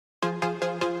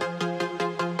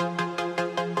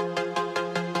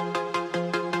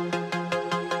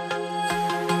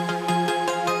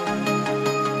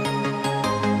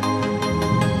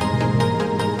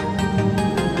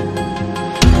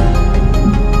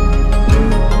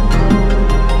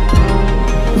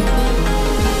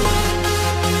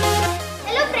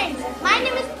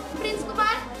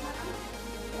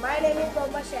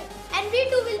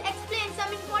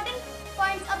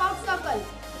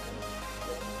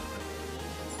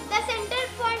center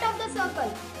point of the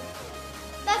circle.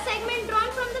 The segment drawn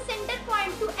from the center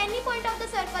point to any point of the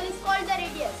circle is called the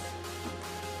radius.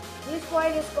 This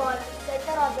point is called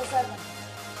center of the circle.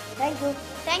 Thank you.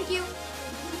 Thank you.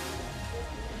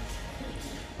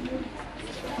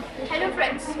 Hello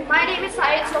friends, my name is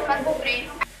Sahil Sokar Bhopre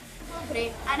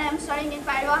and I am studying in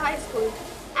Padua High School.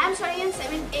 I am studying in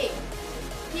 7A.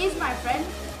 He is my friend.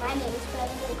 My name is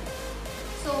Bangles.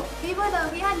 So we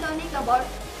are learning about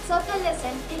circle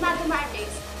lesson in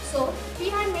mathematics. So we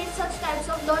have made such types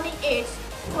of learning aids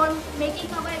for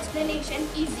making our explanation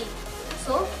easy.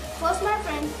 So first my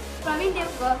friend Praveen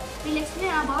Devkar will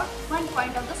explain about one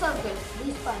point of the circle.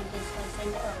 This point is the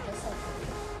center of the circle.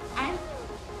 And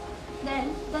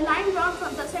then the line drawn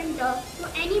from the center to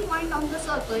any point on the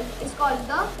circle is called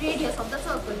the radius of the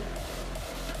circle.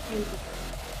 Thank you.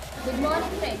 Good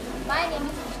morning friends. My name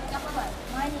is Bhawal.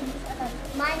 My name is Ganesh.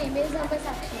 My name is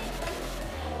Nrchn.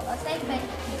 A segment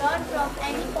drawn from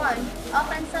any point of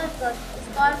a circle is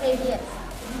called radius.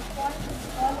 This point is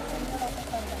called the center of the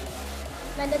circle.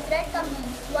 When the thread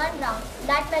completes one round,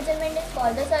 that measurement is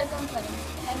called the circumference.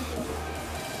 Thank you.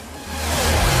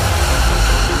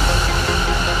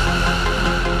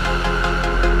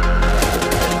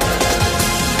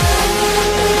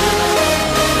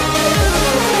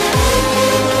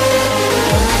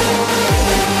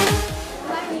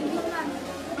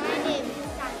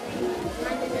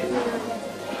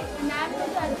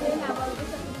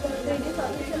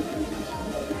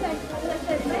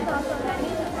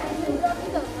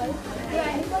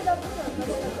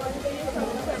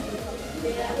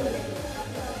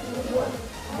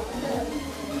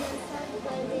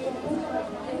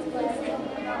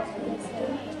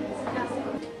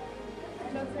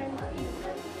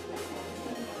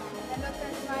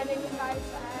 My name is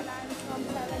Ganesh and I am from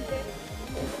 7th grade.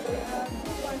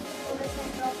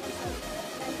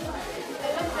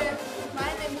 Hello friends, my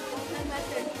name is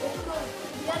Nrchn. So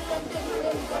we are going to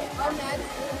explain on as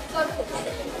circle.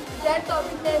 That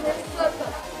topic name is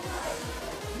circle.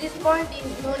 This point is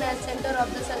known as center of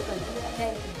the circle.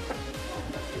 Thank you.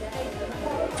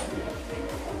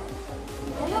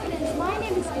 Hello friends, my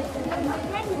name is Nrchn and my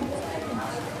friend name is Ganesh.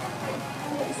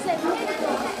 Segment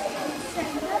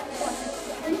center point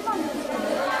and from the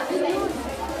center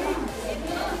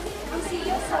we see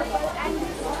a circle and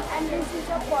this is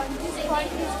a point. This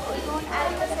point is known as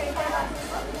the center of the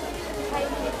circle. Thank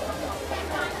you.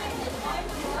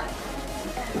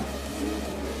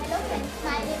 Hello friends,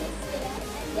 my name is Priya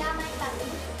and they are my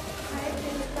cousins. Hi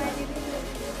friends, my name is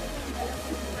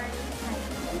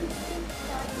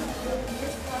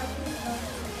this point is the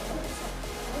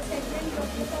segment of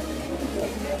the circle.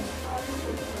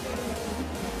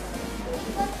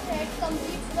 If a thread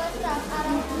completes one round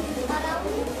around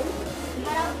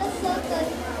the circle,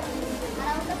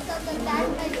 that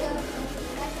measure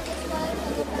is called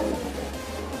circumference.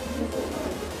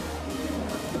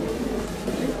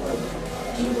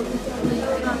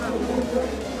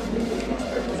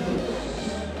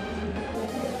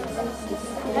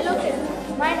 Hello friends,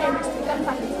 my name is Ganesh.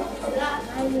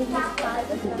 My name is Bhawal.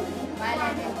 My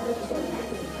name is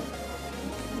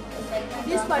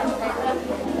This point is the segment runs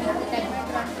from center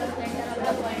of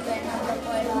the point to end of the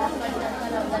point is called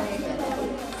circle of the radius.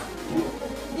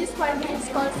 This point is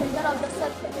called center of the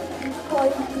circle. This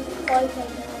point is called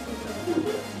center of the circle.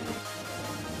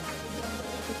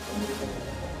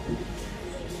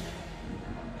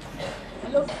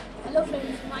 Hello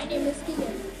friends, my name is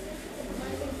Kiran.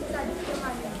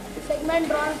 Segment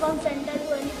drawn from center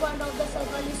to any point of the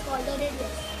circle is called the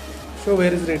radius. So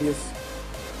where is radius?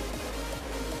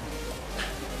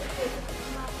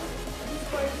 This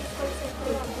point is called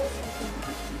center of the circle.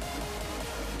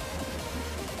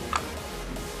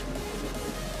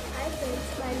 Hi friends,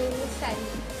 my name is Shani.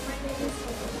 My name is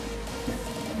Sophie.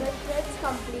 The thread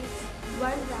completes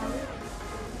one round.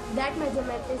 That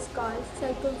measurement is called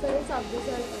circumference of the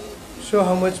circle. Show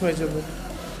how much measurement,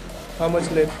 how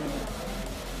much length.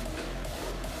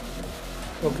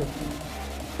 Okay.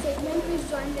 Segment is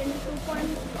joined in 2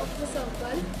 points of the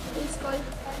circle is called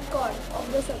chord of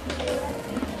the circle.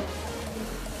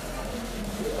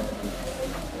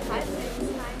 Hi friends,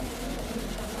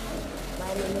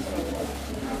 My name is Bhawal.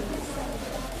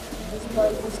 This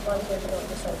point is called center of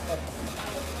the circle.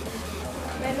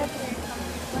 when a thread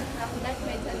completes one round, that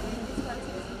measurement is called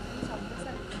circumference of the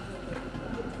circle.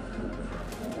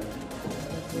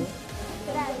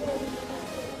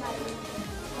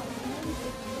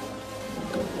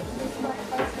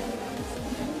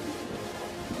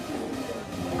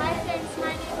 Hi friends,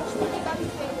 my name is Shrutika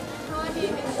Biswal. Her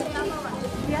name is Shreya Bhawal.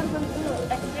 We are going to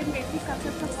explain basic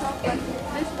concepts of circle.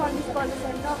 This point is called the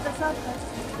center of the circle.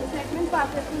 The segment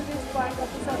passes through this point of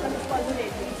the circle is called the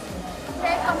radius.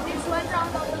 Thread completes one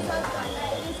round of the circle.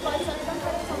 It is called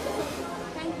circumference of the circle.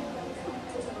 Thank you.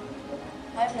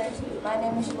 Hi friends, my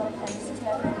name is Shivan and this is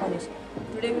Nrchan Ganesh.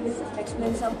 Today we will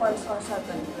explain some points for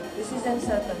circle. This is a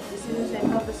circle. This is the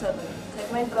center of the circle.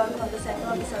 Segment drawn from the center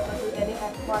of the circle to any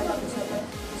point of the circle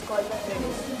is called the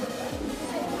radius.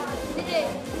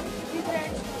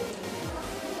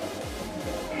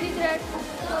 The thread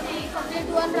slowly complete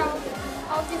one round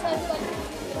of the circle.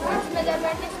 Its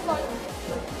measurement is called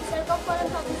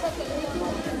circumference of the circle.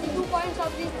 The 2 points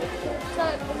of the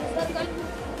circle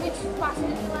which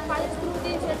passes through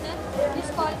the center is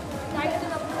called diameter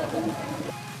of the circle.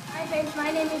 Hi friends, my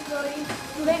name is Rory.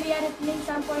 Today we are explaining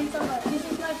some points of Earth. This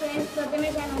is my friend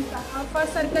Ganesh and Omkar. Our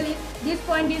first circle is, this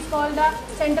point is called the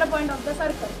center point of the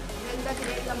circle. When the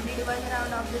thread complete one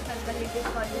round of the circle, it is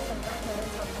called the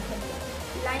circumference of the circle.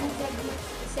 Line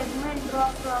segment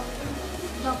draw from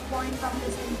the point of the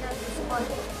center is called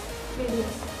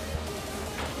radius.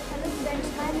 Hello friends,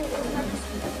 my name is Nrchan.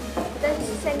 The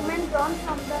segment drawn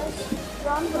from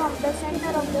the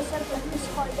center of the circle is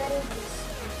called the radius.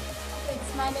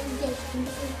 My name is Ganesh and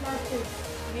this is my friend.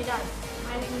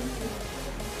 My name is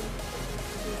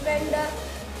When the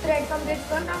thread completes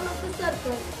one round of the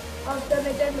circle of the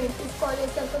measurement is called a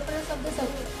circumference of the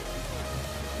circle.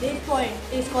 This point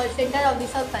is called center of the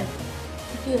circle.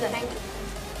 Thank you.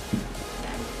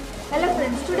 Hello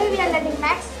friends, today we are learning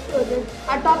max project.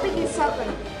 Our topic is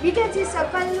circle. We can see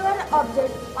circular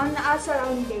object on our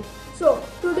surrounding. So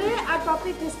today our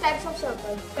topic is types of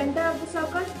circle. Center of the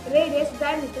circle, radius,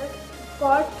 diameter,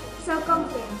 chord,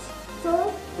 circumference.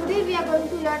 So today we are going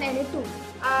to learn any two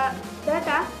that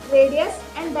are radius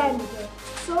and diameter.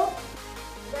 So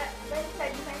when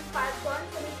segment passes on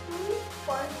any 2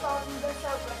 points of the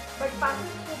circle but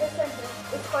passes through the center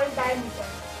is called diameter.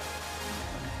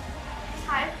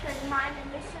 Hi friend, my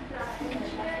name is Sidra and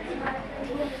here is my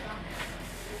friend Bhawal.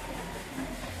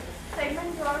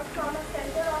 Segment drawn from the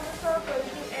center of the circle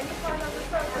to any point of the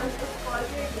circle is called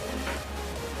radius.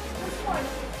 This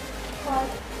point is called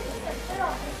the center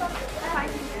of the circle.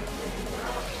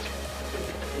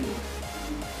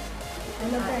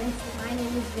 Hello friends, my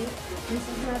name is Vic. This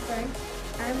is my friend.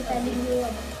 I am telling you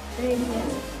about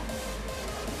radius.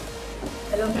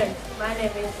 Hello friends, my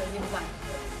name is Nrchan.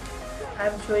 I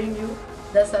am showing you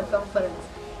the circumference.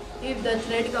 If the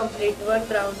thread completes one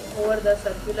round over the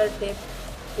circular tape,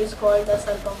 is called the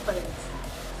circumference.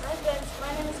 Hi friends,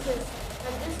 my name is Chris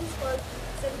and this is called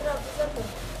center of the circle.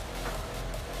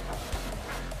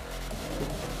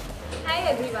 Hi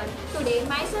everyone, today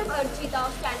myself Archita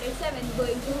of Standard 7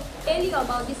 going to tell you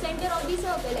about the center of the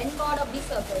circle and chord of the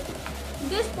circle.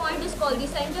 This point is called the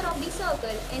center of the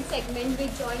circle and segment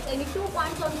which joins any 2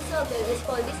 points of the circle is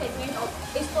called the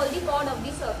chord of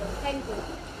the circle. Thank you.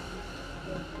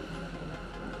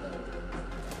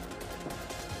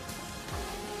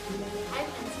 Hi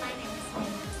friends, my name is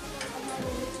Ganesh.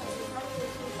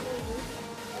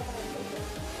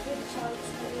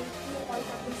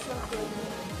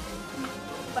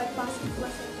 But passing through a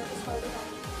center is called a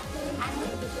diameter. I'm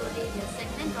going to show radius.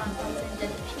 Segment drawn from center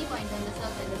to any point on the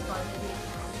circle is called the radius.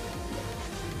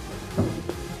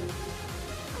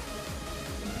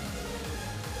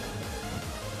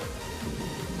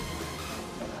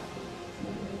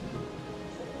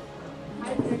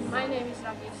 Hi friends, my name is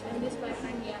Rakesh and this is my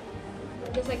friend Yan.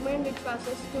 The segment which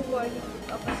passes 2 points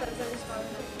of a circle is called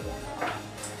a diameter.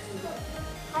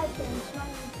 Hi friends, my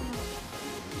name is Ganesh.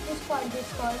 This point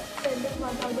is called center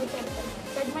point of the circle.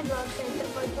 Segment drawn center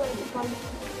point to any point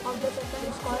of the circle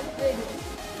is called radius.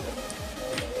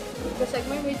 The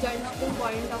segment which joins 2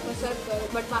 points of a circle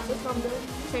but passes from the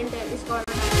center is called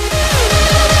a diameter.